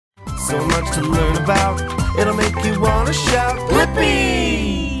so much to learn about. It'll make you want to shout,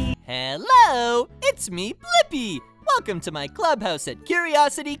 Blippi! Hello, it's me, Blippi. Welcome to my clubhouse at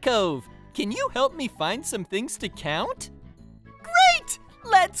Curiosity Cove. Can you help me find some things to count? Great,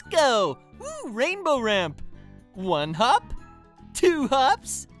 let's go. Ooh, rainbow ramp. 1 hop, 2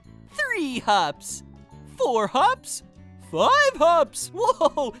 hops, 3 hops, 4 hops, 5 hops.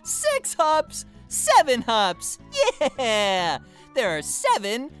 Whoa, 6 hops, 7 hops. Yeah, there are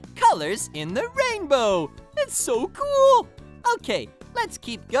 7 colors in the rainbow. That's so cool. Okay, let's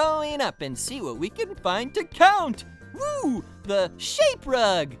keep going up and see what we can find to count. Woo, the shape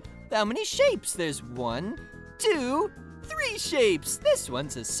rug. How many shapes? There's 1, 2, 3 shapes. This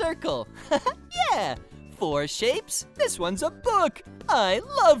one's a circle. Yeah, 4 shapes. This one's a book. I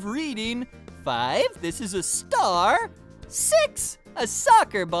love reading. 5, this is a star. 6, a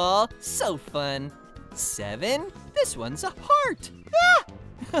soccer ball. So fun. 7, this one's a heart. Yeah.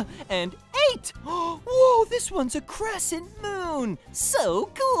 And 8, whoa, this one's a crescent moon. So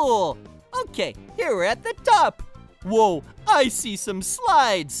cool. Okay, here we're at the top. Whoa, I see some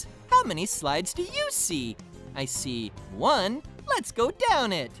slides. How many slides do you see? I see 1. Let's go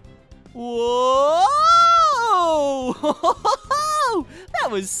down it. Whoa! That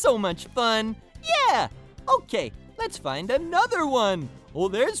was so much fun. Yeah. Okay, let's find another one. Oh,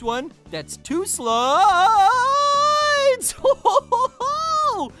 there's one. That's 2 slides.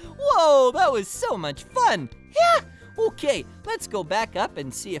 Whoa, that was so much fun. Yeah. Okay, let's go back up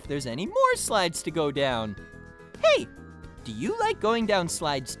and see if there's any more slides to go down. Hey, do you like going down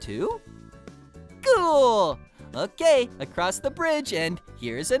slides too? Cool. Okay, across the bridge, and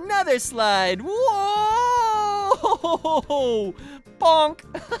here's another slide. Whoa! Bonk!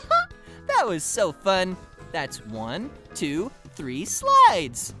 That was so fun. That's 1, 2, 3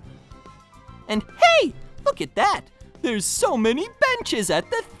 slides. And hey, look at that. There's so many benches at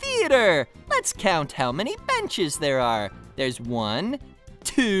the theater. Let's count how many benches there are. There's 1,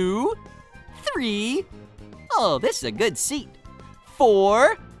 2, 3. Oh, this is a good seat.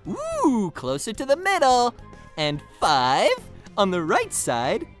 4, ooh, closer to the middle. And 5, on the right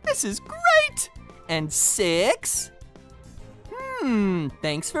side. This is great. And 6,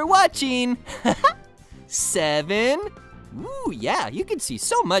 thanks for watching. 7, ooh, yeah, you can see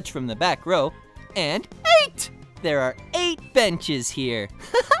so much from the back row. And 8, there are 8 benches here.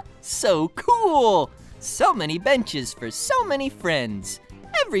 So cool. So many benches for so many friends.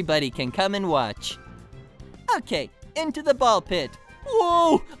 Everybody can come and watch. Okay, into the ball pit.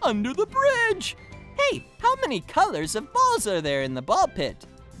 Whoa, under the bridge. Hey, how many colors of balls are there in the ball pit?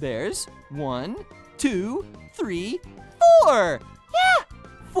 There's 1, 2, 3, 4. Yeah,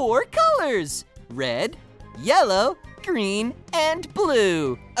 4 colors. Red, yellow, green, and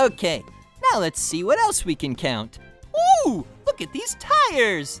blue. Okay, now let's see what else we can count. Ooh, look at these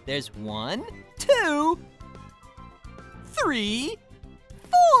tires. There's 1, 2, 3,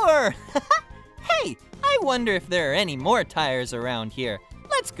 4. Hey, I wonder if there are any more tires around here.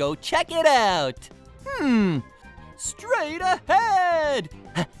 Let's go check it out. Straight ahead.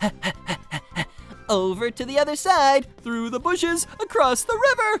 Over to the other side, through the bushes, across the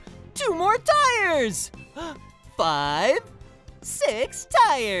river. 2 more tires. 5, 6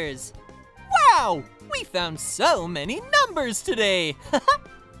 tires. Wow, we found so many numbers today.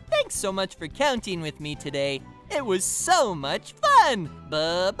 Thanks so much for counting with me today. It was so much fun.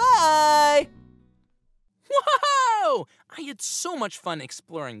 Bye-bye. Whoa! I had so much fun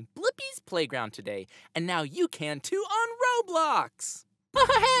exploring Blippi's playground today, and now you can too on Roblox.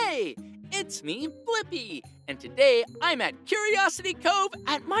 Hey, it's me, Blippi, and today I'm at Curiosity Cove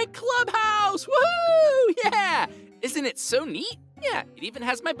at my clubhouse. Woohoo! Yeah! Isn't it so neat? Yeah, it even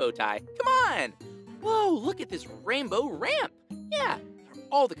has my bow tie. Come on! Whoa, look at this rainbow ramp. Yeah, there are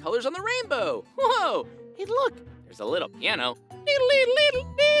all the colors on the rainbow. Whoa! Hey, look, there's a little piano.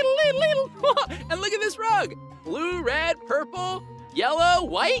 And look at this rug. Blue, red, purple, yellow,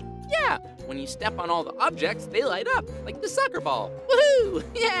 white. Yeah, when you step on all the objects, they light up, like the soccer ball. Woohoo!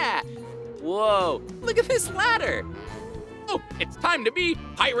 Yeah! Whoa, look at this ladder. Oh, it's time to be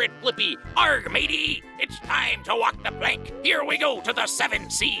Pirate Blippi. Arg, matey! It's time to walk the plank. Here we go to the 7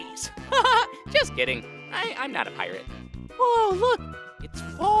 seas. Just kidding. I'm not a pirate. Whoa, look, it's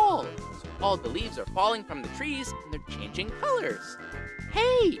fall. So all the leaves are falling from the trees and they're changing colors.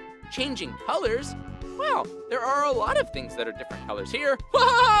 Hey, changing colors? Wow, there are a lot of things that are different colors here.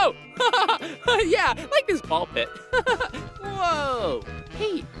 Whoa! Yeah, like this ball pit. Whoa!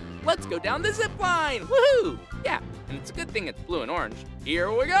 Hey, let's go down the zip line. Woohoo! Yeah, and it's a good thing it's blue and orange. Here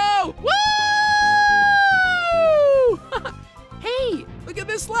we go! Woo! Hey, look at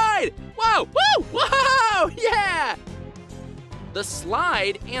this slide. Wow! Woo! Wow! Yeah! The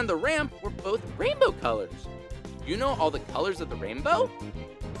slide and the ramp were both rainbow colors. You know all the colors of the rainbow?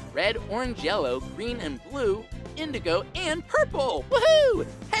 Red, orange, yellow, green, and blue, indigo, and purple. Woohoo!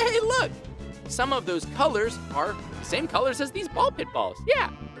 Hey, look! Some of those colors are the same colors as these ball pit balls. Yeah.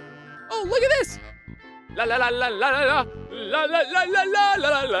 Oh, look at this! La la la la la la la la la la la la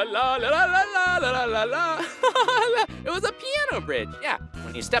la la la la la la la. It was a piano bridge. Yeah.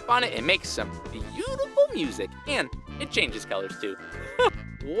 When you step on it, it makes some beautiful music, and it changes colors too.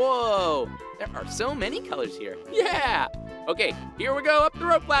 Whoa! There are so many colors here. Yeah. Okay, here we go up the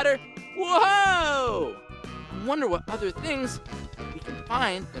rope ladder. Whoa! I wonder what other things we can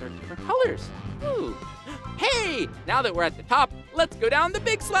find that are different colors. Ooh. Hey! Now that we're at the top, let's go down the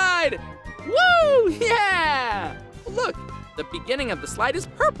big slide. Woo! Yeah! Look, the beginning of the slide is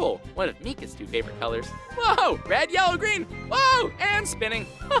purple, one of Meekah's 2 favorite colors. Whoa! Red, yellow, green. Whoa! And spinning.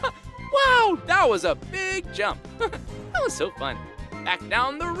 Wow! That was a big jump. That was so fun. Back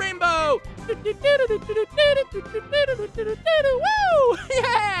down the rainbow. Woo!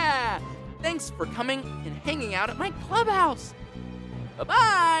 Yeah! Thanks for coming and hanging out at my clubhouse.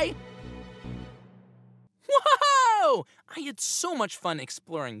 Bye-bye. Whoa! I had so much fun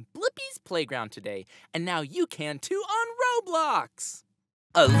exploring Blippi's playground today, and now you can too on Roblox.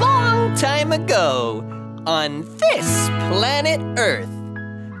 A long time ago, on this planet Earth,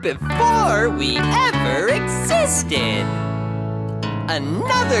 before we ever existed,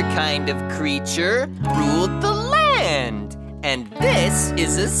 another kind of creature ruled the land, and this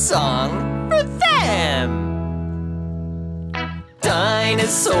is a song for them.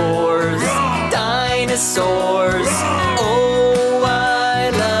 Dinosaurs, dinosaurs, oh, I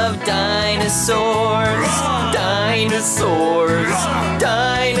love dinosaurs. Dinosaurs,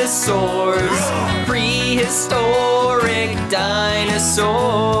 dinosaurs, prehistoric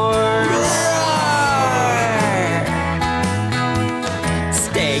dinosaurs.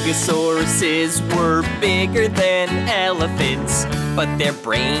 Stegosauruses were bigger than elephants, but their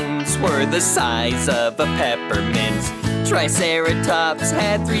brains were the size of a peppermint. Triceratops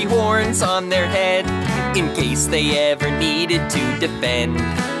had 3 horns on their head in case they ever needed to defend.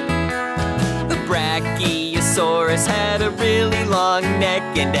 The Brachiosaurus had a really long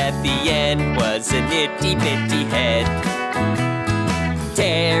neck, and at the end was an itty-bitty head.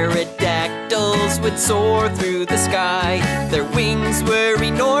 Pterodactyls would soar through the sky. Their wings were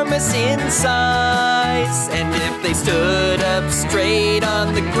enormous in size, and if they stood up straight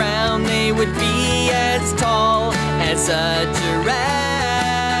on the ground, they would be as tall as a giraffe.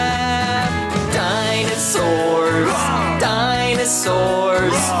 Dinosaurs,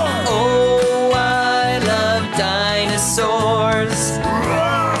 dinosaurs, oh, I love dinosaurs.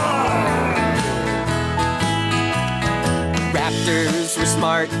 Raptors were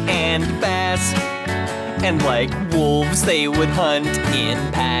smart and fast, and like wolves they would hunt in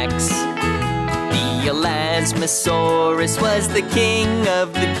packs. The Elasmosaurus was the king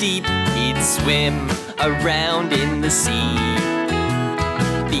of the deep. He'd swim around in the sea.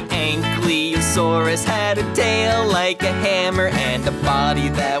 The Ankylosaurus had a tail like a hammer and a body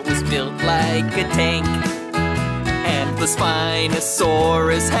that was built like a tank. And the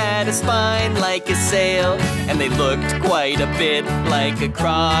Spinosaurus had a spine like a sail, and they looked quite a bit like a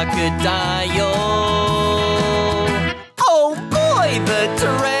crocodile. Oh boy, the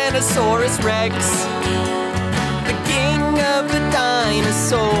Tyrannosaurus Rex, the king of the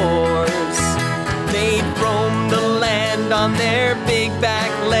dinosaurs. They'd roam the land on their big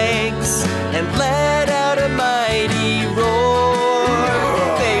back legs and let out a mighty roar.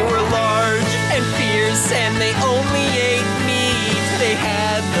 They were large and fierce, and they only ate meat. They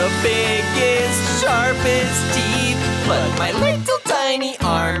had the biggest, sharpest teeth, but my little tiny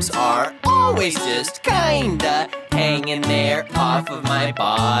arms are always just kinda hanging there off of my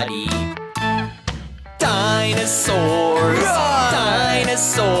body. Dinosaurs,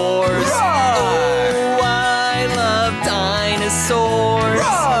 dinosaurs, oh, I love dinosaurs.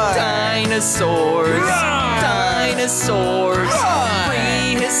 Dinosaurs, dinosaurs,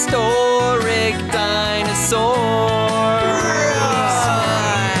 prehistoric dinosaurs.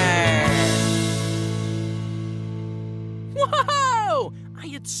 Whoa! I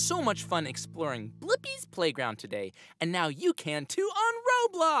had so much fun exploring Blippi's playground today, and now you can too on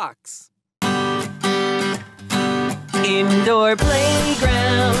Roblox. Indoor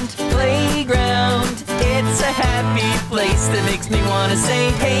playground, playground. It's a happy place that makes me wanna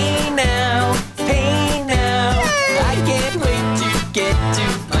say, hey now, hey now. I can't wait to get to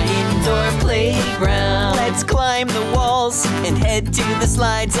my indoor playground. Let's climb the walls balls and head to the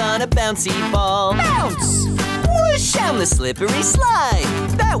slides on a bouncy ball. Bounce! Whoosh down the slippery slide.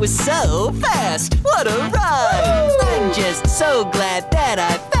 That was so fast. What a ride! I'm just so glad that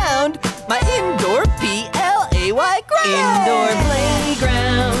I found my indoor PLAY ground. Indoor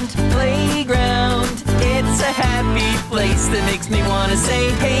playground. It's a happy place that makes me wanna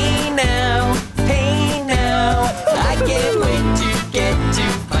say, hey now, hey now. I can't wait to get to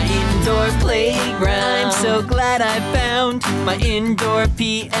my indoor playground. I'm so glad I found my indoor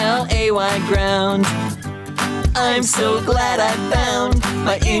PLAY ground. I'm so glad I found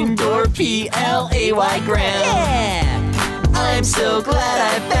my indoor PLAY ground. Yeah! I'm so glad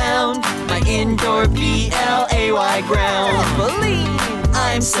I found my indoor PLAY ground.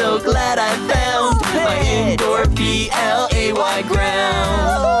 I'm so glad I found my indoor PLAY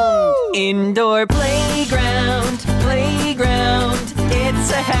ground. Indoor playground.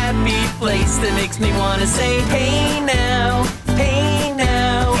 It's a happy place that makes me wanna say, hey now, hey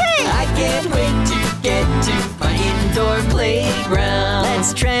now. Hey! I can't wait to get to my indoor playground.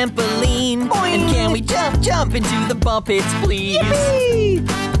 Let's trampoline. Boing. And can we jump into the ball pits, please? Yippee!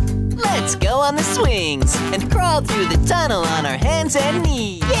 Let's go on the swings and crawl through the tunnel on our hands and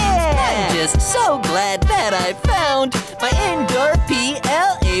knees. Yeah! I'm just so glad that I found my indoor PLAY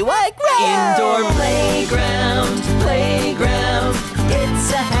ground. Indoor playground.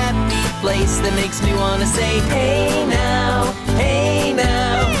 It's a happy place that makes me wanna say, hey now, hey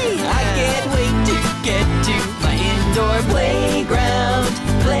now. Hey! I can't wait to get to my indoor playground.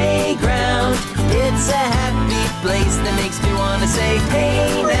 It's a happy place that makes me wanna say,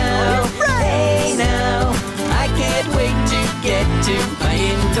 hey now, hey now. I can't wait to get to my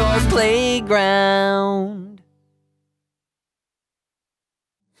indoor playground.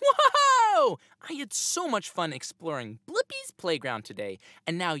 Whoa! I had so much fun exploring Blippi's playground today,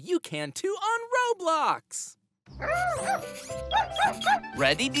 and now you can too on Roblox.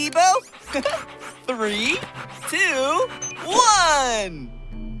 Ready, Debo? 3, 2, 1!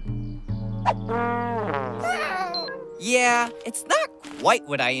 Yeah, it's not quite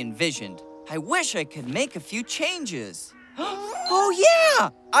what I envisioned. I wish I could make a few changes. Oh yeah,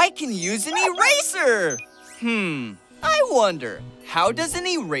 I can use an eraser! I wonder, how does an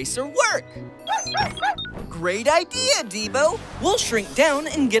eraser work? Great idea, Debo. We'll shrink down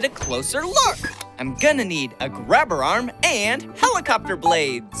and get a closer look. I'm gonna need a grabber arm and helicopter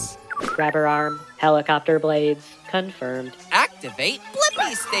blades. Grabber arm, helicopter blades, confirmed. Activate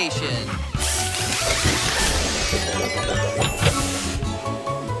Blippi Station.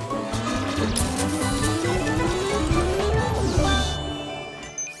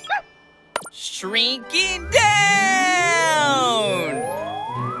 Shrinking down!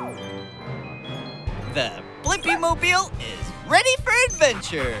 The Blippi Mobile is ready for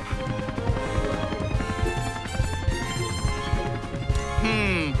adventure.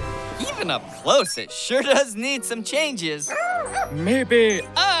 Even up close, it sure does need some changes. Maybe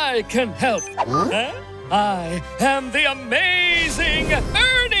I can help. Huh? I am the amazing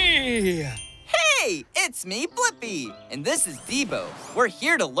Ernie! Hey, it's me, Blippi, and this is Debo. We're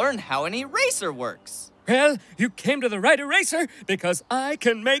here to learn how an eraser works. Well, you came to the right eraser because I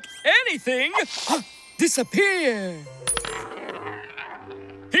can make anything disappear.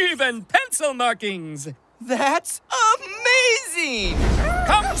 Even pencil markings. That's amazing!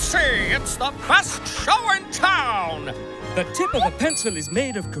 Come see, it's the best show in town! The tip of a pencil is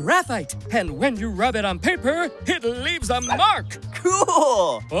made of graphite, and when you rub it on paper, it leaves a mark.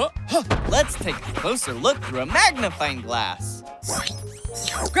 Cool! Let's take a closer look through a magnifying glass.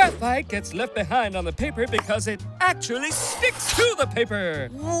 Graphite gets left behind on the paper because it actually sticks to the paper.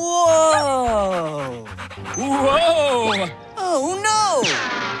 Whoa! Whoa! Oh no!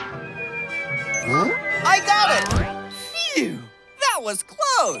 I got it! Phew! That was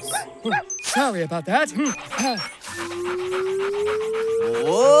close! Sorry about that.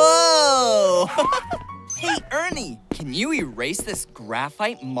 Whoa! Hey, Ernie, can you erase this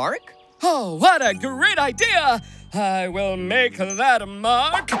graphite mark? Oh, what a great idea! I will make that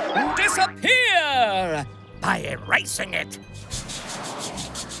mark disappear by erasing it.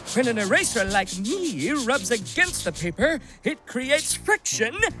 When an eraser like me rubs against the paper, it creates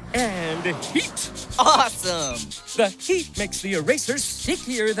friction and heat. Awesome! The heat makes the eraser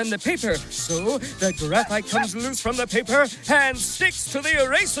stickier than the paper, so the graphite comes loose from the paper and sticks to the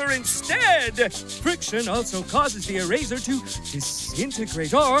eraser instead. Friction also causes the eraser to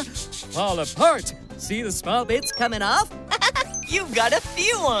disintegrate or fall apart. See the small bits coming off? You've got a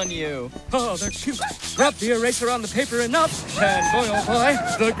few on you. Oh, they're cute. Rub the eraser on the paper enough, and boy, oh boy,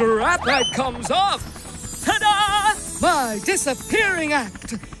 the graphite comes off. Ta-da! My disappearing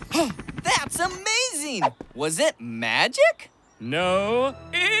act. That's amazing! Was it magic? No,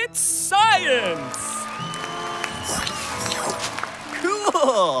 it's science!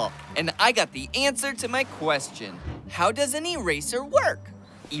 Cool! And I got the answer to my question. How does an eraser work?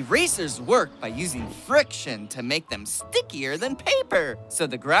 Erasers work by using friction to make them stickier than paper, so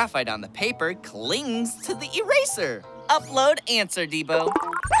the graphite on the paper clings to the eraser. Upload answer, Debo.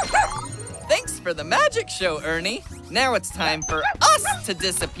 Thanks for the magic show, Ernie. Now it's time for us to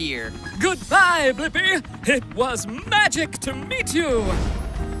disappear. Goodbye, Blippi. It was magic to meet you.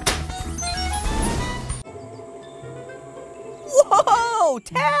 Whoa,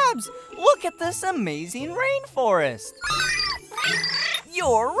 Tabs! Look at this amazing rainforest.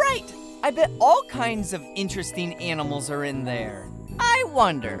 You're right. I bet all kinds of interesting animals are in there. I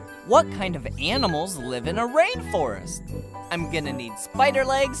wonder, what kind of animals live in a rainforest? I'm gonna need spider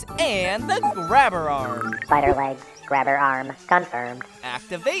legs and the grabber arm. Spider legs, grabber arm, confirmed.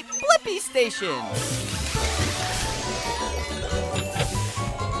 Activate Blippi Station.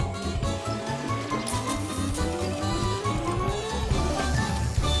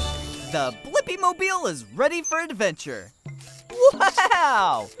 The Blippi Mobile is ready for adventure.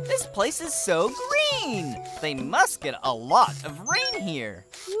 Wow! This place is so green! They must get a lot of rain here.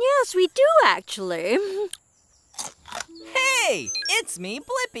 Yes, we do actually. Hey! It's me,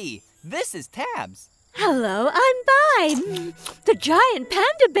 Blippi. This is Tabs. Hello, I'm Bi, the giant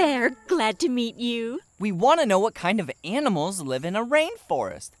panda bear. Glad to meet you. We want to know what kind of animals live in a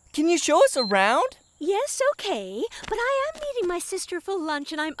rainforest. Can you show us around? Yes, okay, but I am meeting my sister for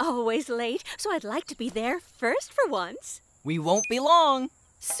lunch and I'm always late, so I'd like to be there first for once. We won't be long.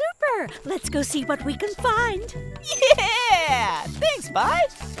 Super! Let's go see what we can find. Yeah! Thanks, Bi.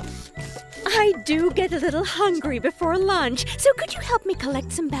 I do get a little hungry before lunch, so could you help me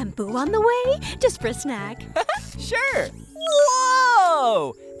collect some bamboo on the way? Just for a snack. Sure.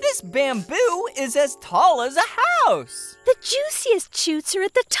 Whoa! This bamboo is as tall as a house. The juiciest shoots are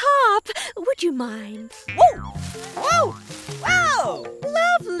at the top. Would you mind? Whoa! Whoa! Whoa!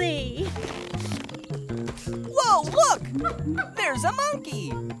 Lovely! Whoa, look! There's a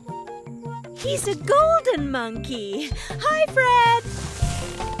monkey. He's a golden monkey. Hi, Fred.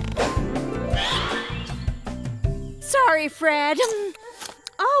 Sorry, Fred.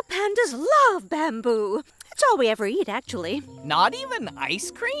 All pandas love bamboo. It's all we ever eat, actually. Not even ice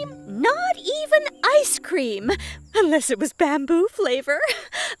cream? Not even ice cream, unless it was bamboo flavor.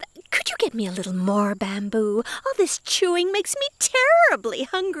 Could you get me a little more bamboo? All this chewing makes me terribly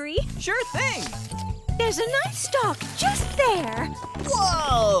hungry. Sure thing. There's a nice stalk just there.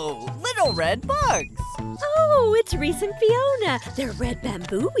 Whoa! Little red bugs. Oh, it's Reese and Fiona. They're red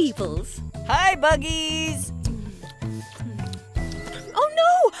bamboo weevils. Hi, buggies. Oh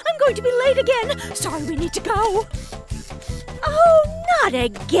no! I'm going to be late again. Sorry, we need to go. Oh, not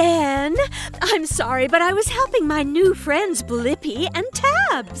again. I'm sorry, but I was helping my new friends Blippi and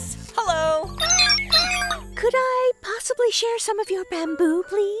Tabs. Hello. Could I possibly share some of your bamboo,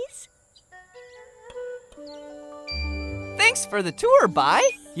 please? Thanks for the tour, Bi.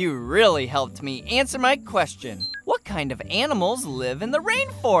 You really helped me answer my question. What kind of animals live in the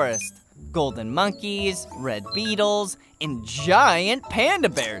rainforest? Golden monkeys, red beetles, and giant panda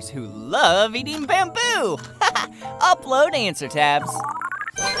bears who love eating bamboo. Upload answer, Tabs.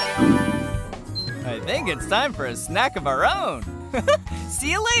 I think it's time for a snack of our own.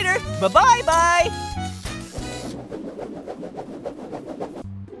 See you later. Bye-bye, Bi.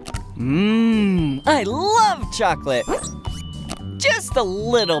 I love chocolate. Just a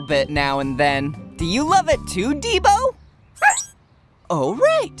little bit now and then. Do you love it too, Debo? Oh,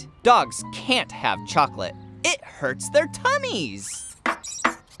 right. Dogs can't have chocolate. It hurts their tummies.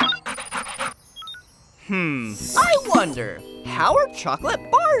 I wonder, how are chocolate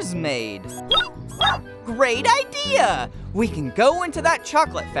bars made? Great idea! We can go into that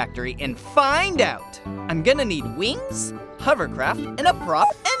chocolate factory and find out. I'm gonna need wings, hovercraft, and a prop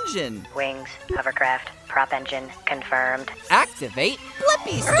engine. Wings, hovercraft, prop engine, confirmed. Activate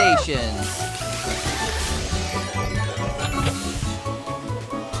Blippi Station.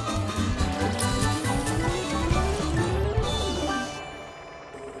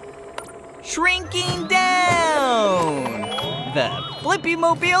 Shrinking down! The Blippi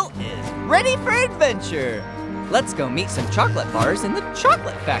Mobile is ready for adventure. Let's go meet some chocolate bars in the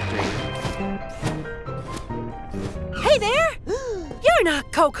chocolate factory. Hey there! You're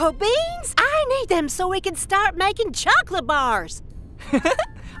not cocoa beans! I need them so we can start making chocolate bars.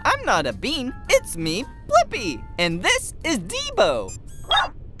 I'm not a bean, it's me, Blippi, and this is Debo.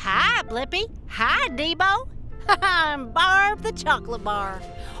 Hi, Blippi. Hi, Debo. I'm Barb the Chocolate Bar.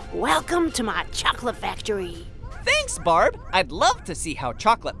 Welcome to my chocolate factory. Thanks, Barb. I'd love to see how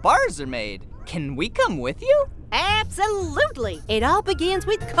chocolate bars are made. Can we come with you? Absolutely. It all begins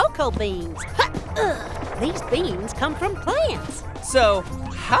with cocoa beans. These beans come from plants. So,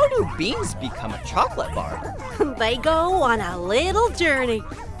 how do beans become a chocolate bar? They go on a little journey.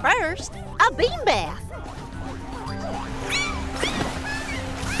 First, a bean bath.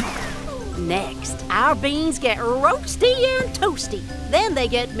 Next, our beans get roasty and toasty. Then they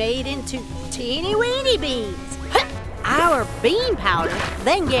get made into teeny weeny beans. Our bean powder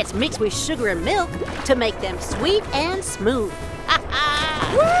then gets mixed with sugar and milk to make them sweet and smooth.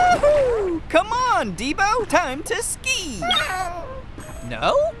 Woohoo! Come on, Debo, time to ski.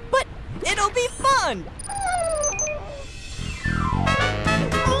 No, but it'll be fun.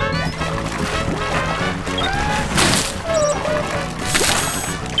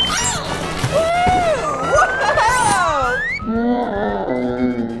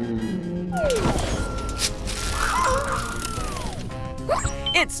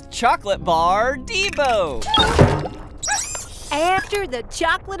 It's chocolate bar Debo. After the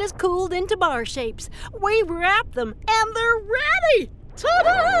chocolate is cooled into bar shapes, we wrap them and they're ready.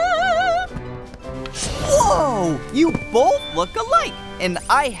 Ta-da! Whoa! You both look alike. And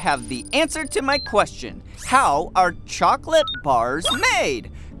I have the answer to my question. How are chocolate bars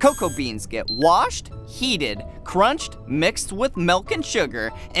made? Cocoa beans get washed, heated, crunched, mixed with milk and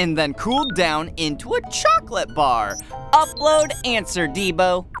sugar, and then cooled down into a chocolate bar. Upload answer,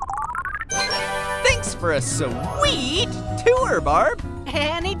 Debo. Thanks for a sweet tour, Barb.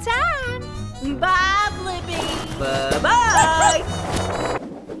 Anytime. Bye, Blippi. Bye-bye.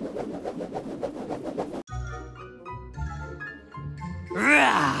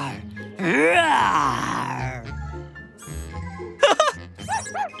 Rawr, rawr.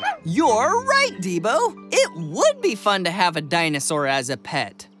 You're right, Debo. It would be fun to have a dinosaur as a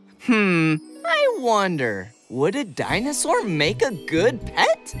pet. I wonder, would a dinosaur make a good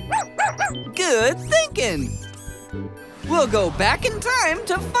pet? Good thinking. We'll go back in time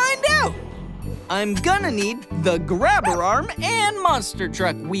to find out. I'm gonna need the grabber arm and monster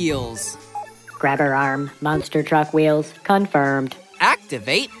truck wheels. Grabber arm, monster truck wheels, confirmed.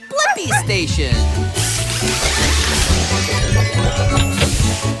 Activate Blippi Station.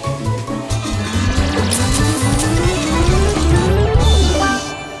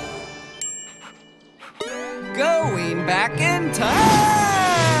 Going back in time!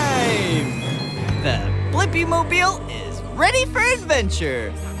 The Blippi Mobile is ready for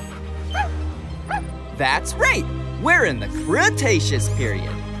adventure. That's right, we're in the Cretaceous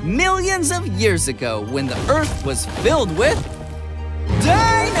period. Millions of years ago when the Earth was filled with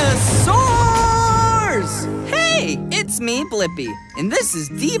dinosaurs! Hey, it's me, Blippi, and this is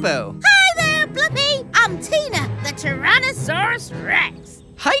Debo. Hi there, Blippi. I'm Tina, the Tyrannosaurus Rex.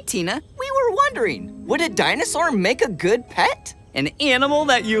 Hi, Tina. We were wondering, would a dinosaur make a good pet? An animal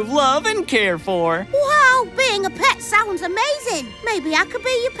that you love and care for. Wow, being a pet sounds amazing. Maybe I could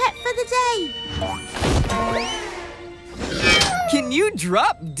be your pet for the day. Can you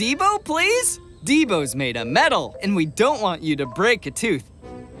drop Debo, please? Debo's made of metal, and we don't want you to break a tooth.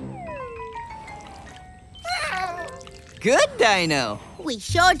 Good, Dino. We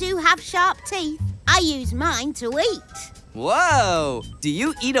sure do have sharp teeth. I use mine to eat. Whoa, do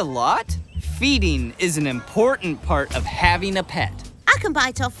you eat a lot? Feeding is an important part of having a pet. I can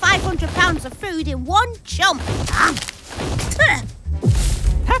bite off 500 pounds of food in one chomp.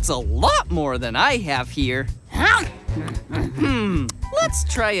 That's a lot more than I have here. Let's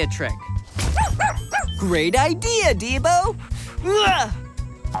try a trick. Great idea, Debo.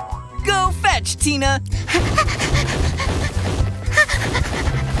 Go fetch, Tina.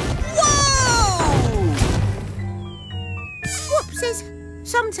 Whoa! Whoopsies.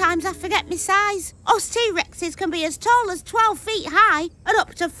 Sometimes I forget my size. Us T-Rexes can be as tall as 12 feet high and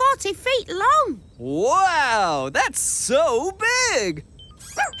up to 40 feet long. Wow, that's so big.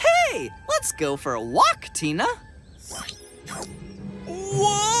 Hey, let's go for a walk, Tina.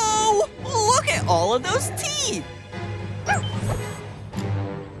 Whoa! Look at all of those teeth! Whoa,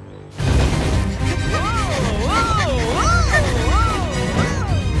 whoa, whoa, whoa, whoa!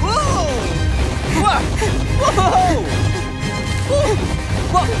 Whoa! Whoa! Whoa!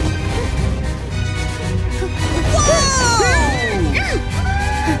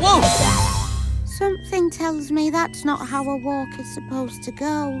 Whoa! Something tells me that's not how a walk is supposed to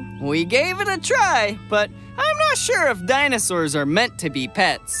go. We gave it a try, but I'm not sure if dinosaurs are meant to be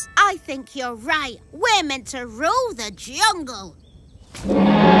pets. I think you're right. We're meant to rule the jungle.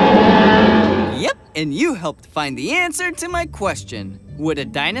 Yep, and you helped find the answer to my question. Would a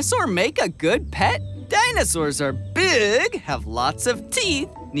dinosaur make a good pet? Dinosaurs are big, have lots of teeth,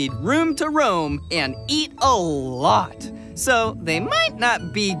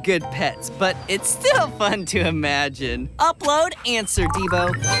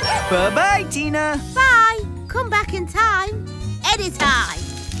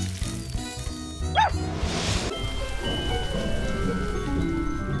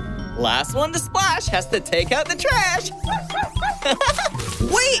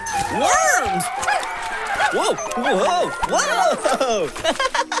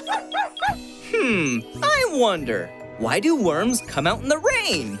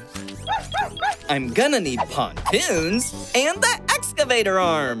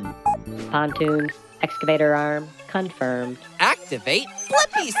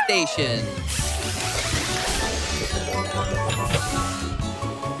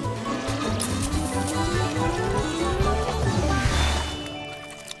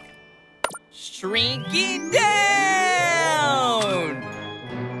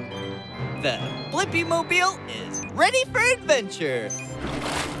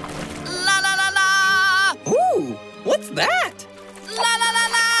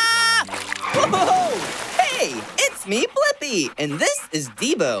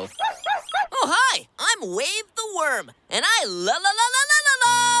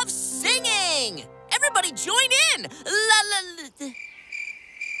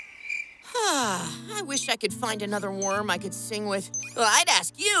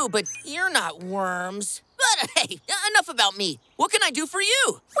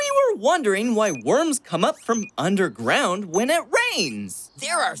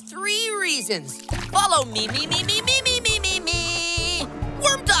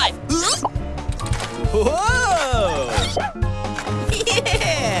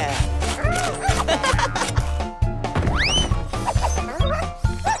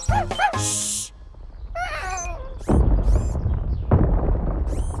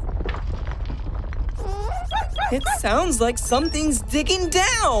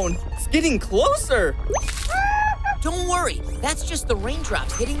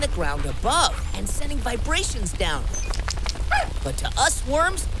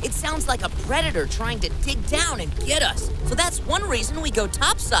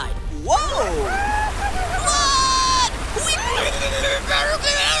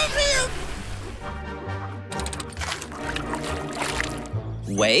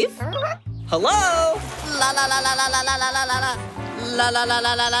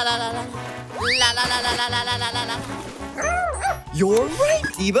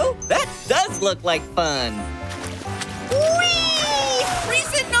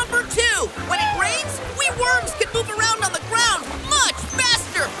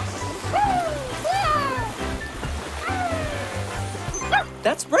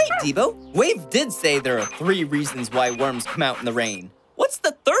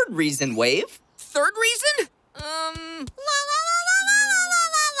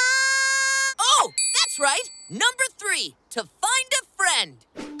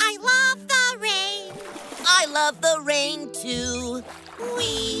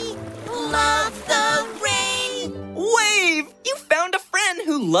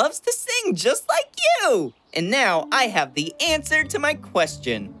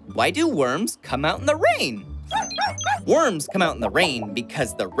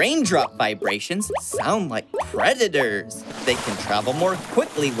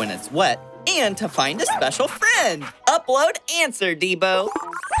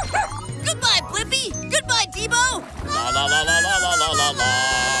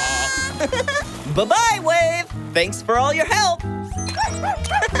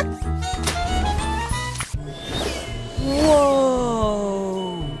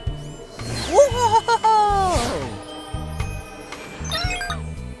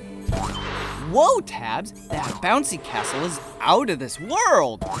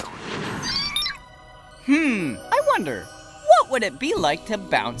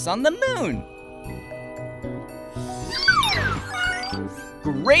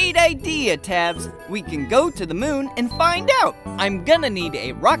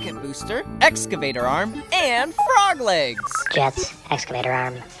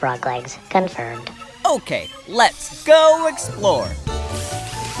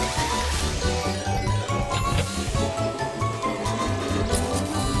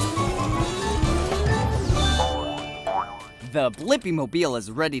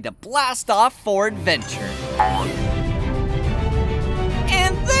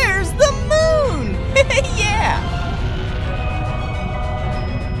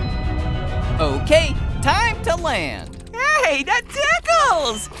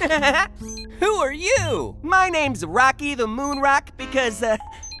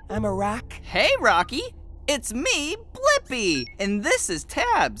 I'm a rock. Hey, Rocky. It's me, Blippi, and this is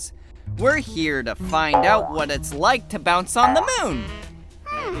Tabs. We're here to find out what it's like to bounce on the moon.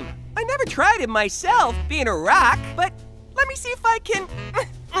 I never tried it myself, being a rock, but let me see if I can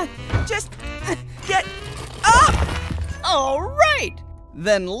just get up. All right,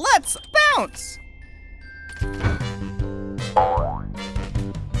 then let's bounce.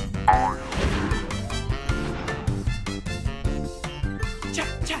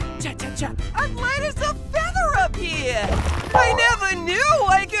 Cha-cha-cha-cha-cha. I'm light as a feather up here. I never knew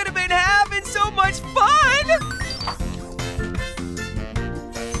I could have been having so much fun.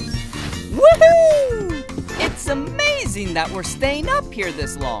 Woohoo! It's amazing that we're staying up here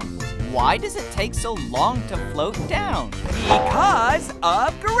this long. Why does it take so long to float down? Because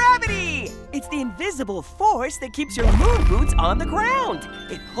of gravity. It's the invisible force that keeps your moon boots on the ground.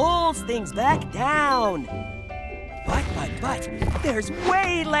 It pulls things back down. But, there's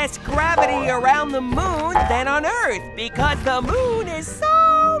way less gravity around the moon than on Earth because the moon is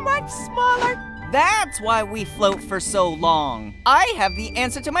so much smaller. That's why we float for so long. I have the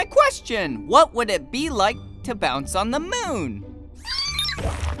answer to my question. What would it be like to bounce on the moon?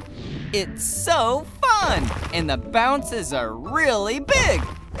 It's so fun, and the bounces are really big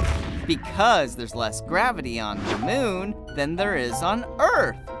because there's less gravity on the moon than there is on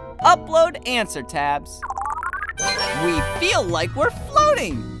Earth. Upload answer, Tabs. We feel like we're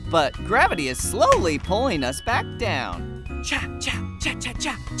floating, but gravity is slowly pulling us back down.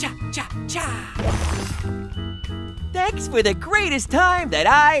 Cha-cha-cha-cha-cha-cha-cha. Thanks for the greatest time that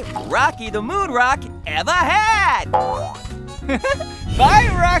I, Rocky the Moon Rock, ever had.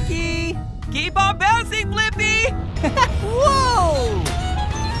 Bye, Rocky. Keep on bouncing, Blippi. Whoa!